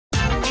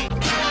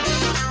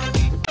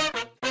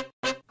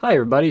Hi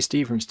everybody,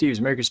 Steve from Steve's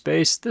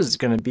Makerspace. This is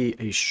going to be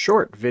a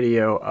short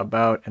video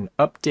about an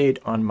update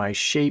on my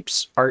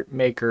Shapes Art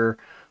Maker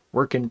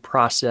work in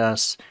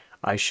process.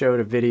 I showed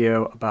a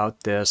video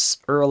about this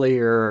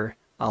earlier.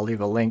 I'll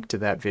leave a link to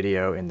that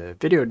video in the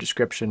video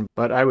description,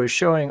 but I was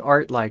showing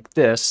art like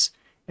this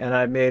and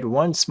I made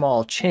one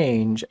small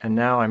change and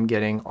now I'm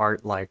getting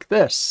art like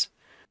this.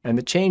 And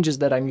the change is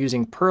that I'm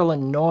using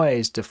Perlin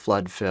Noise to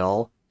flood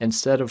fill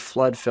instead of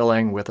flood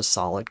filling with a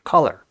solid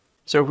color.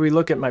 So if we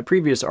look at my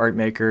previous Art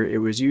Maker, it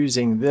was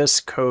using this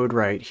code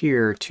right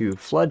here to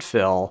flood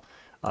fill,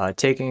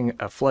 taking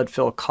a flood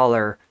fill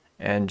color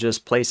and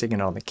just placing it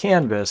on the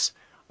canvas.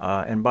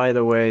 And by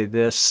the way,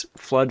 this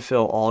flood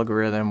fill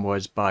algorithm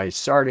was by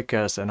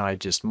czartacus and I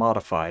just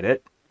modified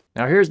it.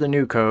 Now here's the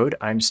new code.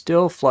 I'm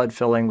still flood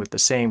filling with the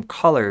same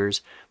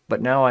colors,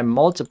 but now I'm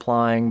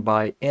multiplying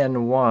by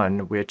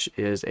N1, which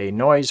is a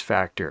noise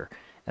factor.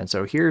 And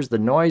so here's the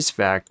noise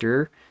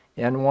factor.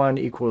 N1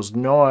 equals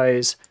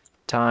noise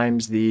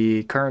times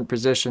the current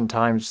position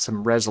times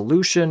some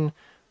resolution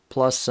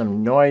plus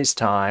some noise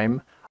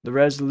time. The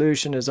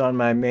resolution is on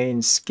my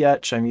main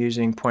sketch. I'm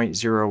using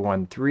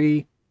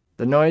 0.013.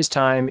 The noise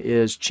time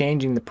is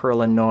changing the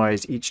Perlin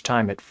noise each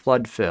time it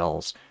flood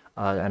fills.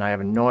 And I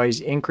have a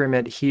noise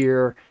increment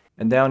here.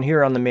 And down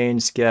here on the main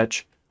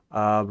sketch,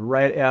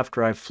 right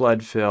after I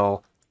flood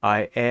fill,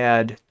 I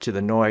add to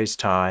the noise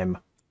time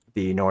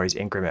the noise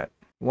increment.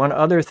 One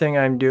other thing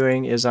I'm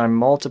doing is I'm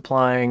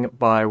multiplying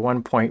by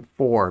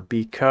 1.4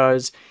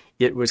 because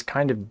it was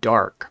kind of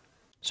dark.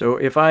 So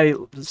if I,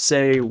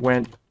 say,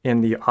 went in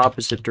the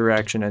opposite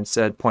direction and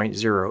said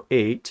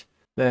 0.08,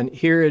 then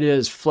here it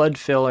is flood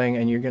filling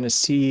and you're going to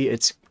see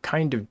it's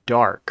kind of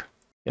dark.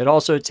 It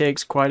also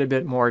takes quite a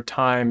bit more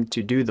time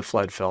to do the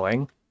flood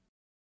filling.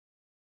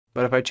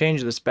 But if I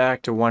change this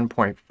back to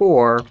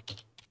 1.4,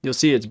 you'll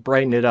see it's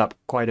brightened it up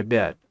quite a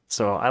bit.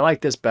 So I like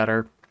this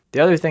better. The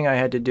other thing I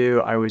had to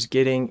do, I was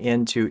getting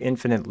into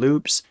infinite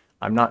loops.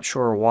 I'm not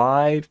sure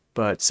why,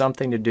 but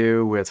something to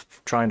do with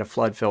trying to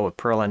flood fill with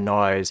Perlin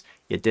noise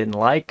it didn't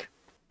like.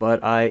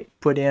 But I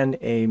put in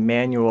a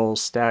manual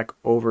stack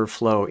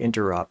overflow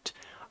interrupt.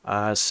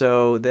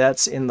 So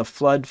that's in the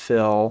flood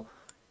fill.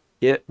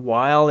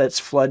 While it's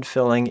flood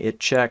filling, it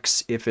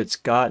checks if it's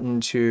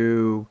gotten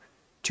to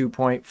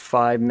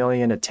 2.5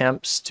 million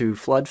attempts to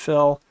flood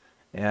fill.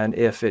 And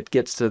if it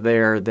gets to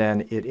there,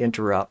 then it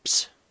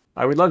interrupts.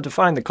 I would love to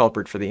find the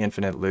culprit for the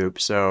infinite loop,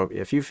 so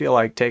if you feel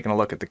like taking a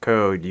look at the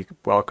code, you're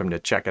welcome to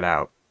check it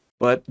out.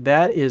 But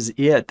that is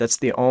it. That's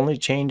the only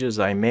changes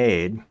I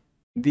made.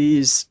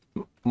 These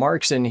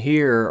marks in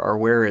here are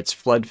where it's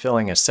flood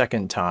filling a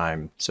second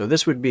time. So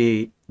this would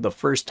be the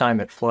first time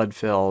it flood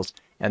fills,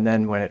 and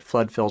then when it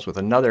flood fills with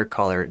another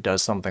color, it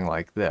does something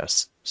like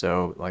this.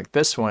 So like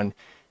this one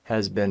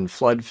has been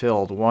flood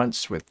filled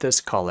once with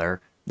this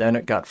color, then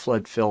it got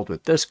flood filled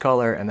with this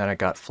color, and then it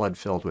got flood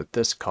filled with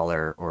this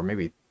color, or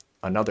maybe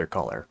another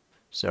color.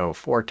 So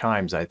 4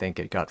 times I think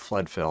it got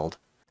flood filled.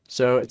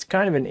 So it's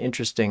kind of an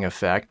interesting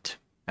effect,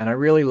 and I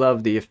really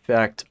love the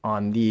effect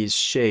on these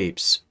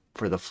shapes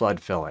for the flood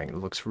filling. It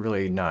looks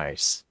really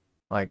nice.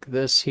 Like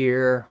this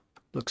here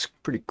looks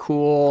pretty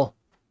cool.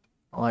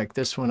 I like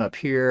this one up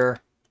here.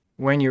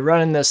 When you're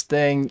running this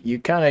thing, you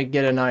kind of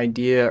get an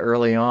idea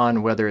early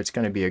on whether it's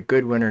going to be a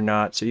good one or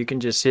not, so you can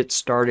just hit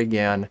start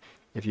again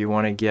if you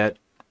want to get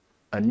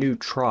a new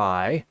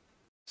try.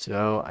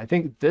 So I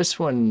think this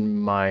one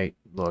might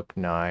look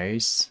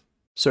nice.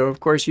 So of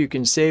course you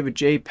can save a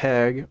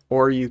JPEG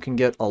or you can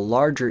get a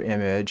larger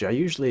image. I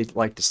usually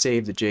like to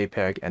save the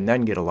JPEG and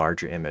then get a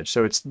larger image.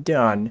 So it's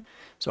done.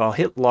 So I'll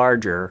hit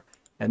larger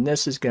and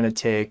this is going to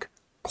take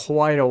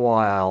quite a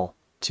while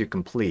to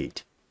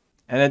complete.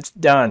 And it's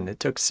done. It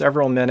took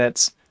several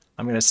minutes.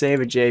 I'm going to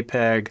save a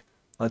JPEG.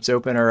 Let's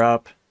open her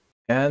up.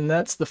 And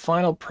that's the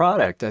final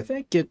product. I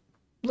think it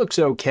looks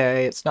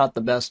okay. It's not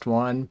the best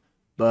one,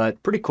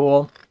 but pretty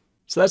cool.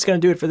 So that's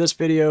going to do it for this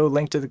video.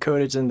 Link to the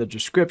code is in the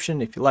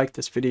description. If you like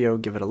this video,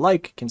 give it a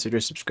like. Consider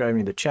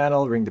subscribing to the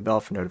channel. Ring the bell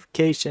for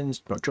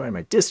notifications. Join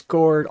my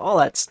Discord. All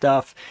that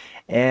stuff.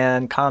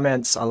 And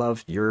comments. I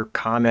love your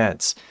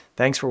comments.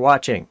 Thanks for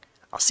watching.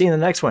 I'll see you in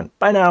the next one.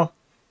 Bye now.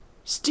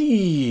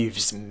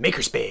 Steve's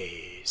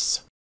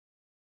Makerspace.